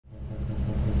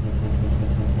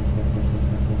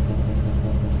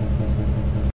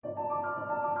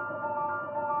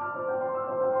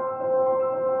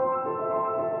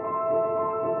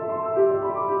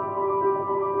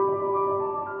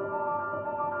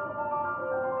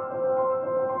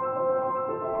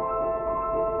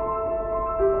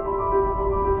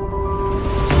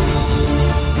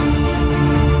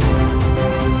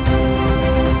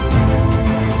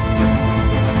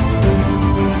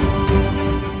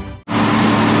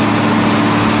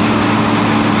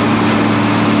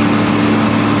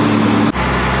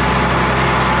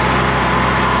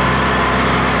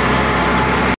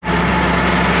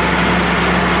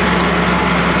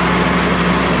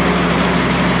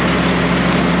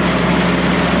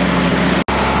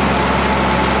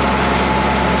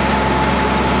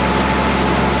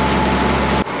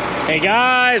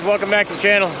Guys, welcome back to the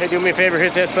channel. Hey, do me a favor,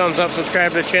 hit that thumbs up,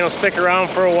 subscribe to the channel, stick around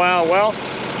for a while. Well,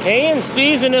 haying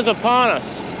season is upon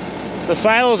us. The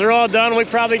silos are all done. We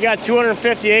probably got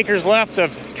 250 acres left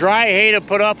of dry hay to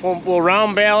put up. We'll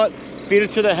round bale it, feed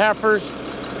it to the heifers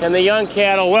and the young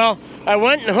cattle. Well, I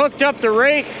went and hooked up the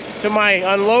rake to my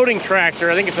unloading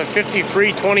tractor. I think it's a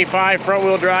 5325 front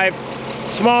wheel drive,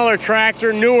 smaller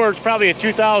tractor, newer. It's probably a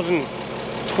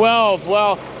 2012.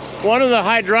 Well, one of the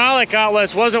hydraulic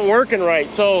outlets wasn't working right,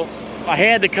 so I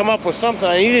had to come up with something.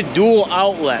 I needed dual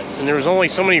outlets, and there was only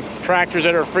so many tractors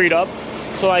that are freed up.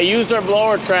 So I used our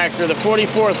blower tractor, the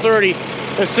 4430.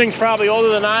 This thing's probably older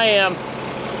than I am.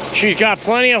 She's got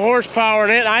plenty of horsepower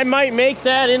in it. I might make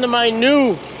that into my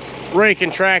new raking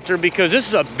tractor because this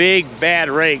is a big, bad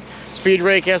rake. Speed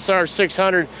Rake SR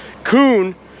 600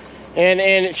 Coon,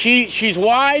 and she's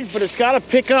wide, but it's got to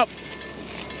pick up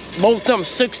both them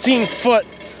 16 foot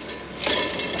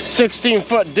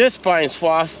disc pine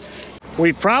swaths.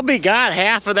 We probably got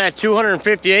half of that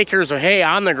 250 acres of hay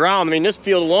on the ground. I mean, this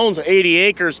field alone's 80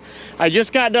 acres. I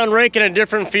just got done raking a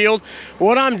different field.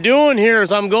 What I'm doing here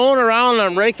is I'm going around and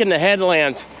I'm raking the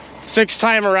headlands 6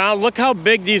 times around. Look how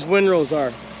big these windrows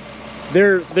are.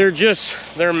 They're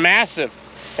massive,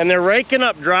 and they're raking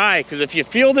up dry, because if you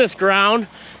feel this ground,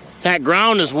 that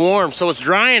ground is warm, so it's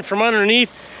drying from underneath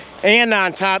and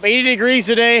on top. 80 degrees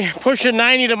today, pushing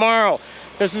 90 tomorrow.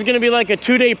 This is gonna be like a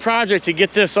 2-day project to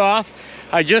get this off.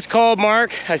 I just called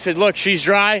Mark. I said, look, she's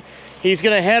dry. He's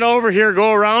gonna head over here,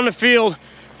 go around the field,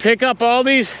 pick up all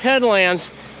these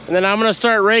headlands, and then I'm gonna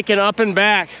start raking up and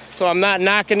back, so I'm not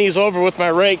knocking these over with my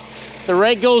rake. The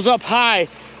rake goes up high,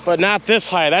 but not this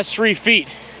high. That's 3 feet.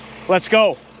 Let's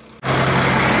go.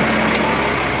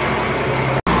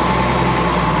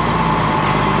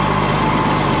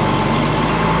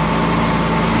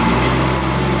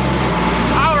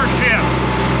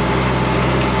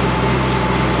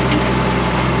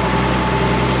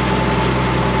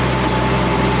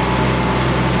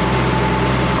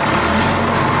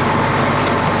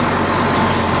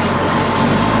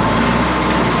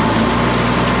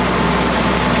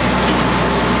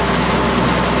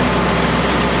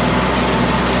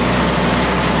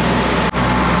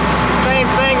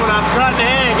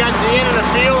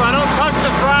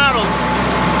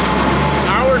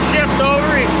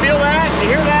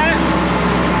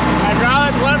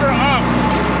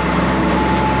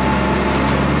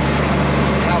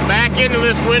 Into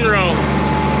this windrow.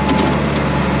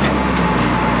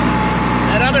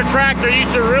 That other tractor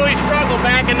used to really struggle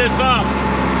backing this up,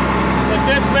 but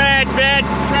this bad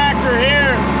tractor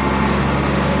here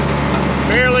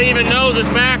barely even knows it's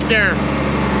back there.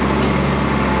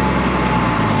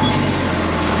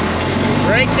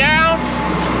 Brake down,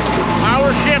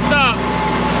 power shift up.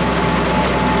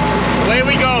 Away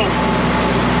we go.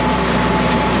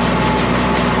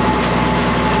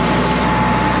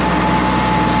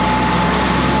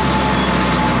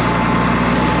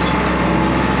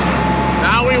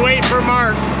 Wait for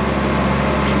Mark.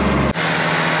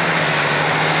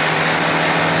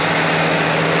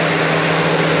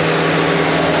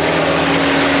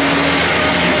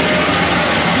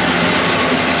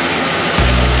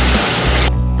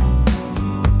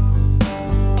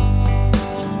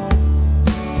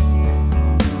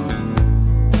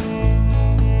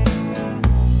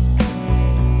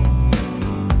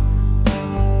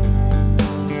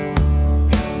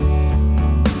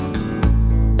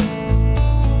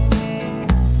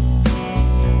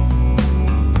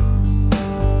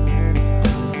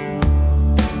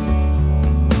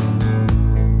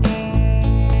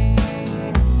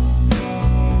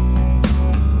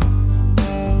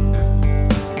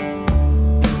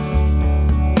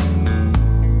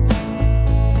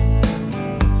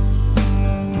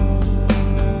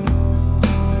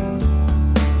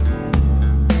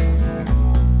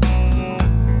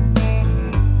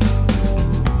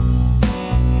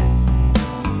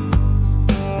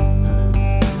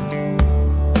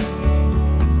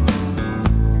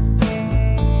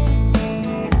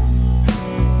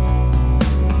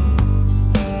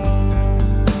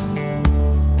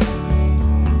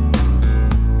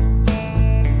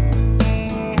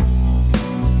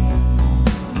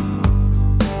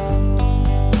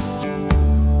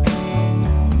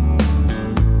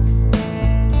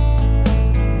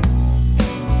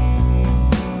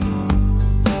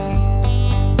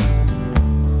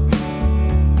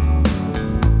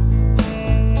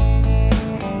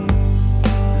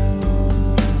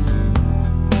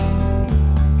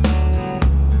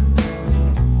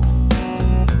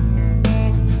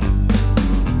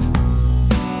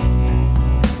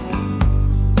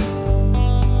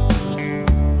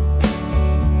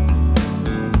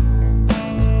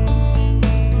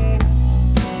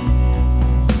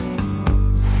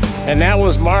 And that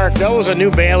was Mark. That was a new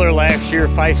baler last year,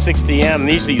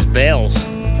 560M. These bales.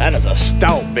 That is a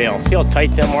stout bale. See how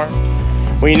tight them are?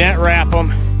 We net wrap them.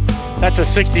 That's a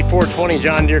 6420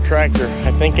 John Deere tractor.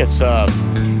 I think it's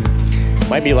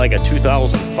might be like a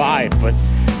 2005,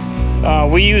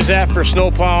 but we use that for snow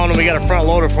plowing, and we got a front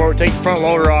loader for it. Take the front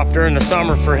loader off during the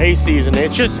summer for hay season.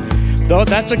 It's just, though,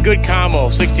 that's a good combo.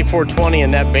 6420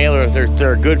 and that baler,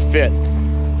 they're a good fit.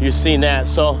 You've seen that.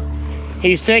 So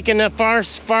he's taking the far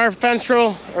fence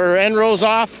row or end rows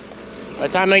off. By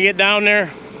the time I get down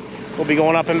there, we'll be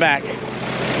going up and back.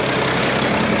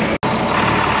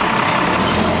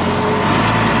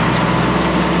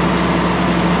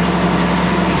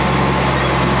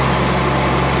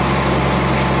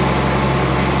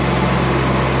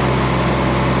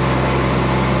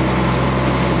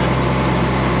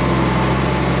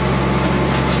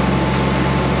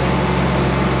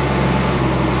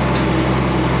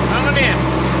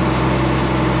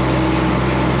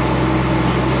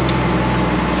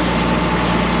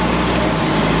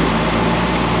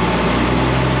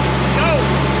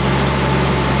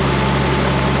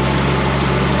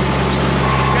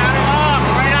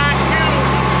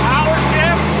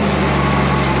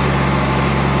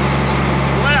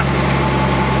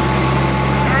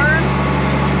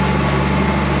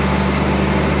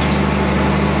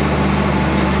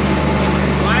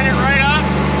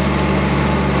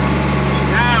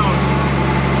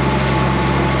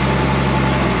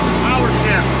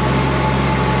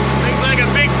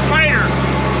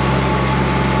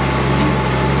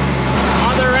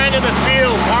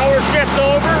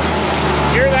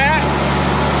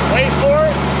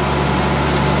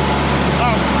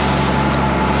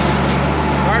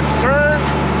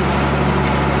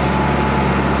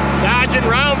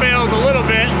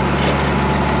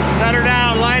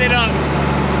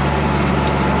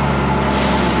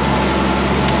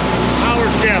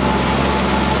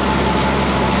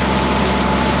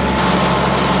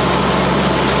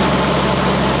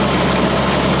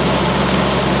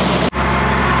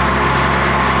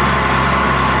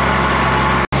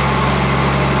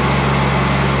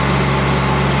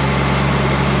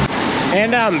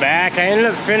 And I'm back. I ended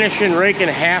up finishing raking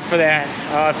half of that.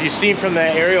 If you've seen from the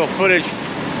aerial footage,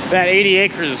 that 80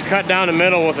 acres is cut down the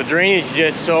middle with a drainage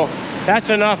ditch. So that's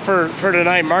enough for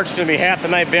tonight. Mark's gonna be half the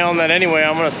night baling that anyway.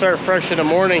 I'm gonna start fresh in the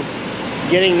morning,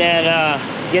 getting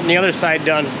the other side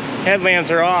done.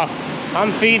 Headlands are off.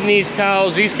 I'm feeding these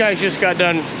cows. These guys just got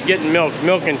done getting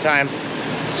milking time.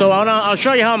 So I'll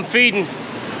show you how I'm feeding.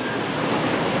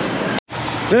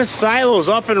 This silo's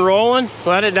up and rolling.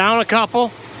 Let it down a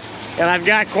couple. And I've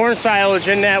got corn silage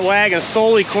in that wagon,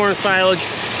 solely corn silage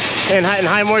and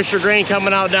high moisture grain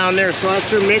coming out down there. So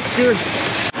that's your mixture.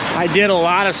 I did a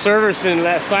lot of service in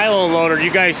that silo loader.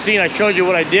 You guys seen, I showed you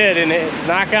what I did, and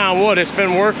knock on wood, it's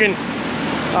been working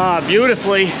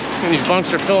beautifully. And these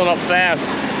bunks are filling up fast.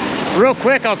 Real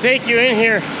quick, I'll take you in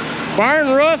here. Barn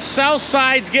roof, south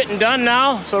side's getting done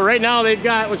now. So right now they've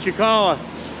got what you call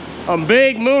a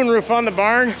big moon roof on the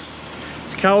barn.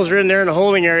 These cows are in there in the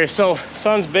holding area, so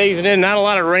sun's bathing in. Not a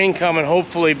lot of rain coming,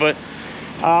 hopefully, but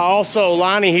also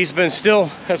Lonnie,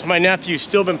 that's my nephew,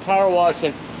 still been power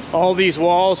washing all these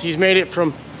walls. He's made it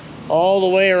from all the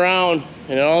way around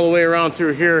and all the way around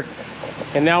through here,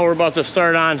 and now we're about to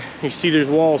start on. You see there's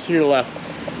walls here left.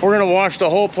 We're gonna wash the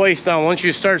whole place down. Once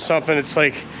you start something, it's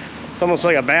almost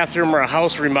like a bathroom or a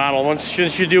house remodel. Once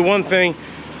you do one thing,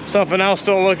 something else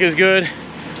don't look as good,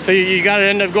 so you got to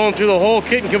end up going through the whole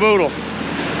kit and caboodle.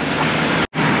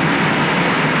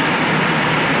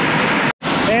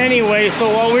 Anyway, so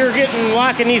while we were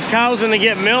locking these cows in to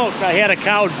get milk, I had a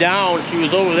cow down. She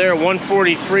was over there,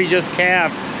 143, just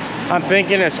calved. I'm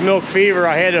thinking it's milk fever.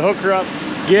 I had to hook her up,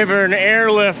 give her an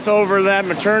airlift over that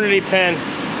maternity pen.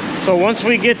 So once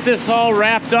we get this all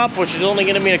wrapped up, which is only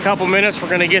going to be in a couple minutes, we're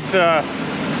going to get the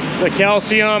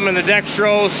calcium and the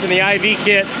dextrose and the IV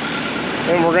kit,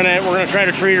 and we're gonna try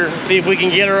to treat her, see if we can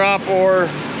get her up, or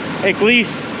at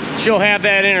least she'll have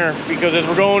that in her, because as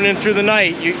we're going in through the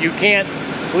night, you can't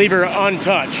leave her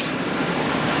untouched.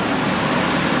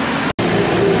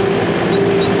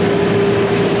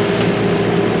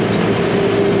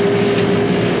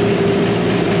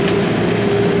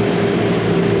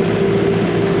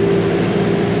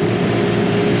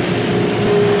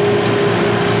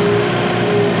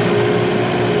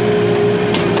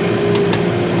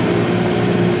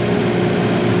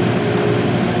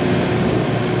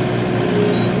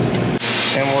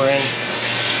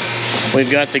 We've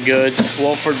got the goods.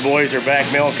 Wolford boys are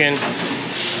back milking.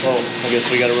 Oh, I guess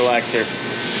we gotta relax here.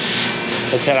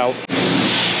 Let's head out.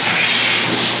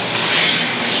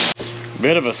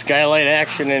 Bit of a skylight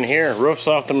action in here. Roof's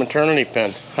off the maternity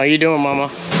pen. How you doing,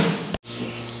 Mama?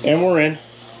 And we're in.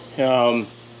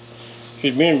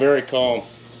 She's being very calm.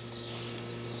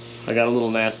 I got a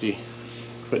little nasty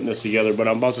putting this together, but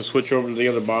I'm about to switch over to the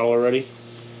other bottle already.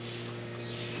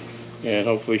 And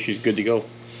hopefully she's good to go.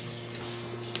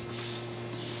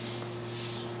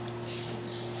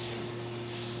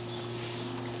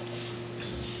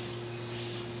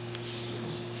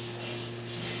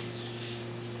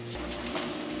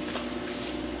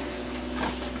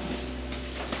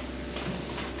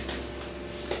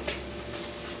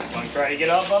 Want to try to get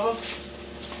up, Bubba?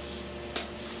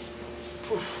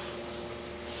 Oof.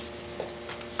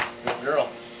 Good girl.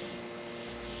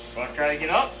 Want to try to get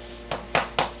up?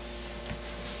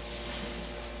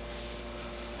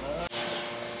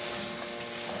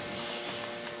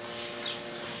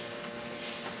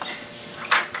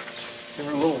 Give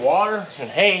her a little water and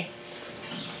hay.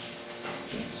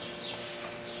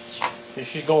 See,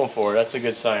 she's going for it. That's a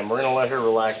good sign. We're going to let her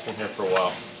relax in here for a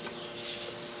while.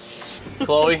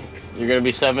 Chloe, you're going to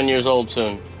be 7 years old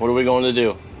soon. What are we going to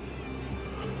do?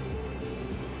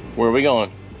 Where are we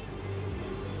going?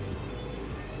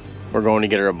 We're going to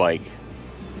get her a bike.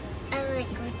 I like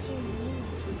what you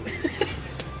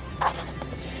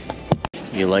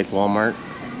mean. You like Walmart?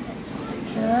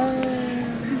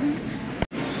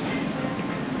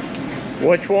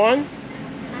 Which one?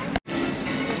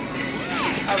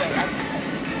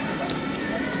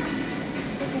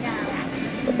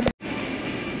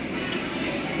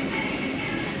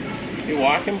 You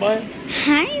walking, bud?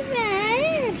 Hi,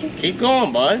 bud. Keep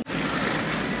going, bud.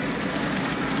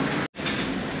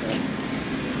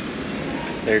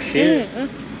 There she is.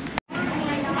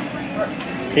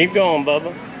 Keep going,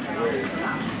 Bubba.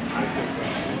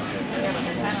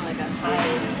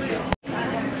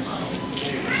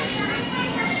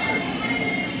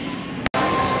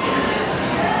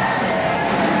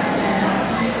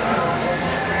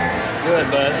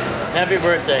 Good, bud. Happy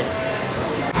birthday.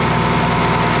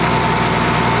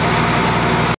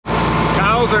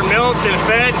 Cows are milked and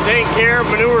fed and taken care of,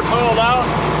 manure's hauled out.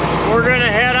 We're going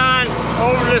to head on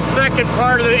over to the second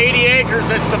part of the 80 acres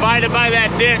that's divided by that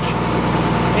ditch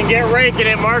and get raking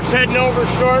it. Mark's heading over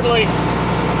shortly.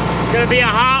 It's going to be a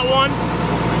hot one,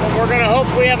 but we're going to hope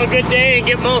we have a good day and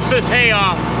get most of this hay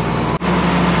off.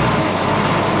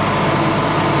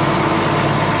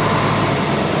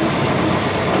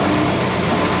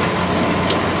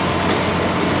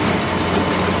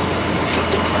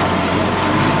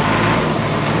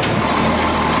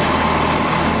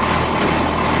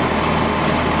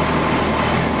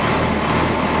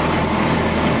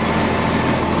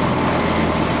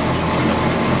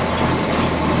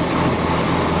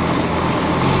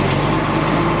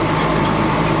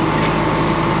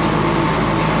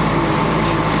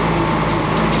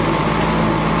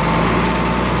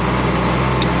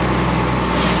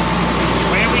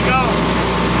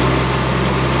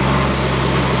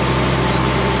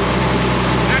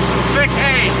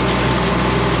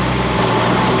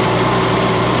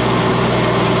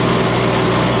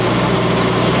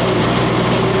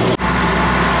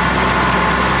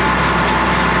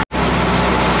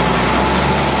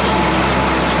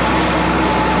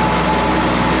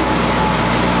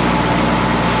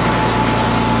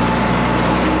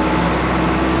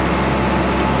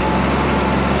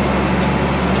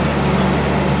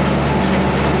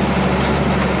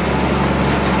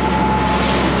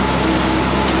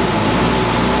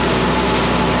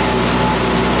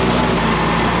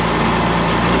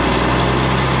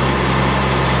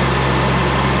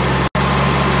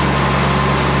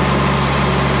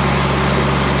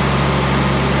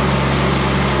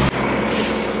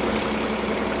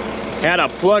 Had a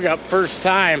plug up first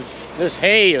time. This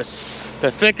hay is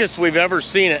the thickest we've ever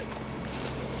seen it.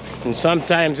 And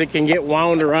sometimes it can get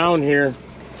wound around here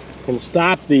and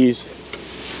stop these.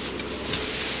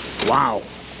 Wow.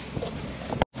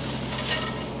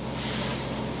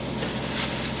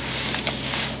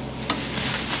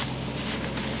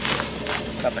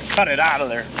 Got to cut it out of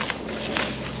there.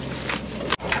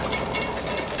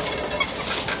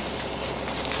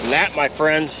 And that, my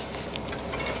friends,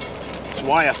 is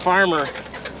why a farmer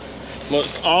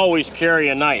must always carry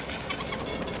a knife.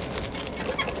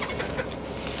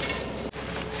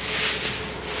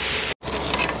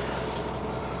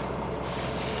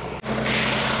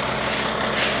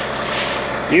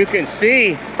 You can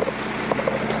see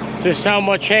just how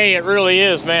much hay it really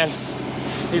is, man.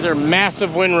 These are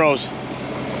massive windrows.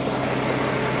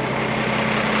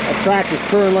 That tractor's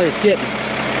purring like a kitten.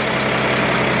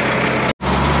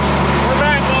 We're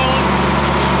back, Baling.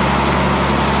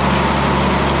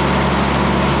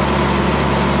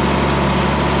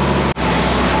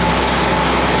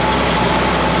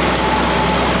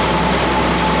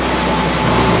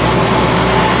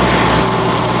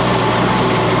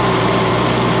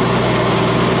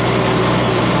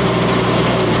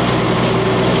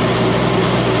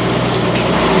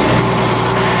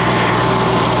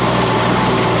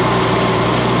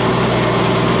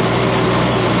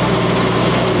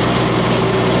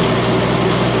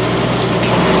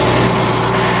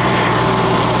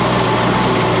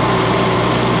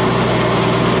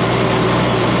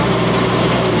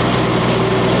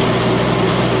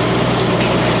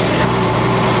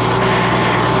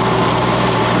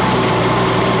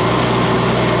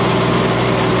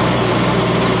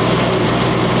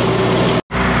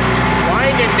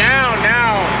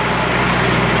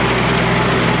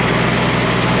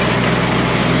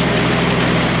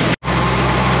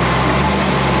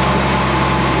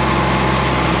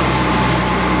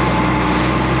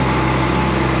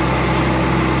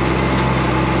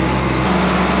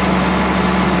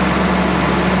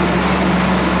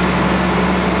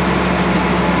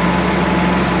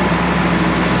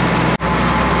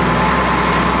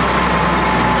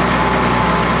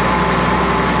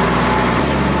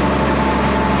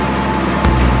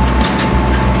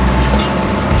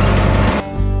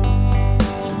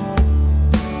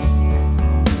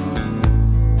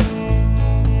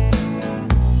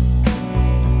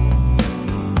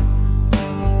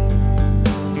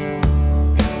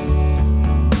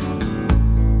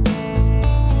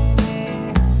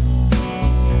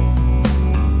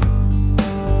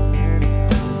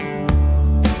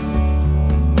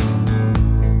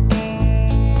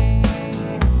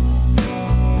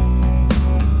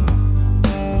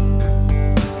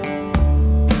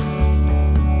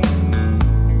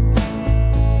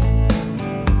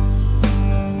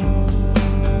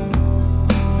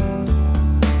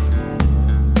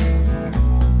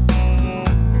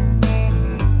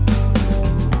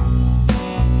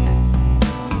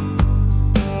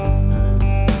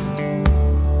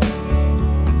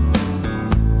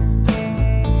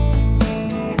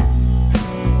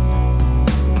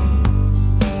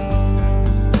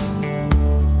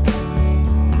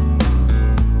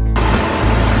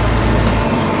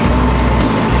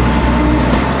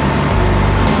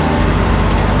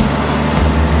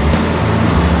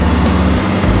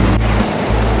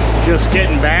 Just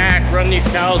getting back, running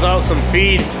these cows out some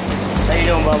feed. How you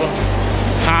doing, Bubba?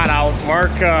 Hot out. Mark,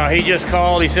 he just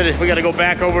called. He said we got to go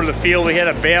back over to the field. We had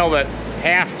a bale that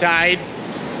half tied.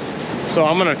 So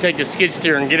I'm gonna take the skid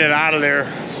steer and get it out of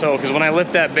there. So, because when I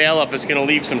lift that bale up, it's gonna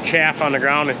leave some chaff on the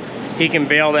ground, and he can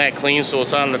bale that clean so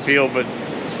it's out of the field. But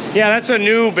yeah, that's a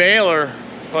new baler.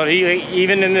 But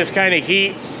even in this kind of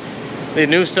heat, the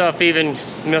new stuff even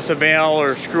miss a bale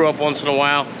or screw up once in a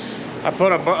while. I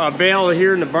put a bale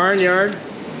here in the barnyard.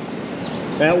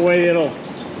 That way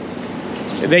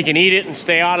they can eat it and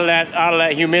stay out of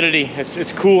that humidity.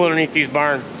 It's cool underneath these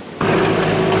barns.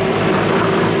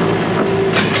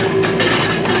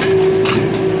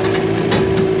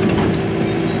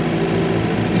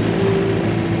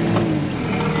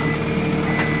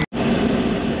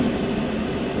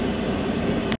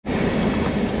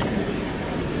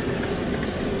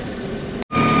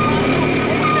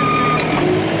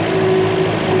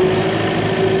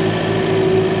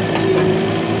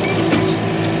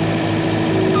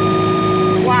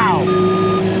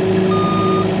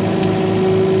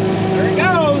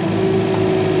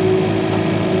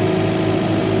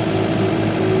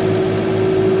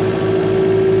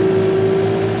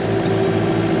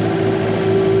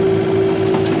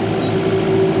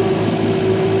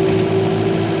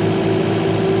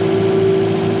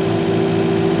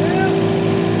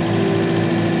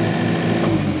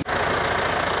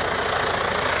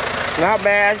 Not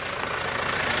bad.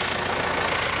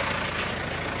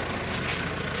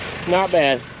 Not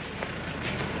bad.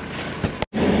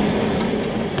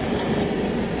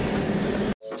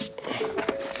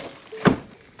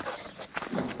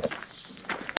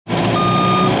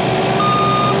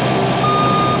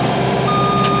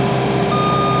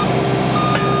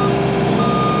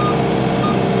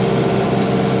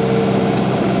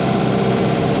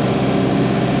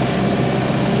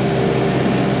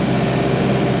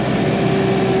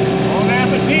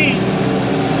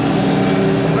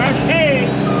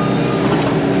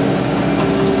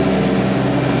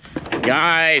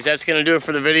 Guys, that's gonna do it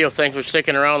for the video. Thanks for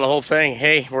sticking around the whole thing.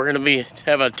 Hey, we're gonna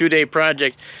have a 2-day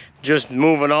project just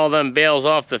moving all them bales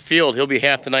off the field. He'll be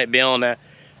half the night baling that.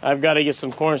 I've got to get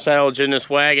some corn silage in this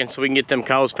wagon so we can get them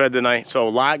cows fed tonight. So a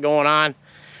lot going on,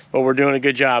 but we're doing a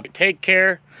good job. Take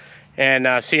care, and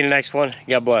see you in the next one.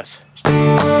 God bless.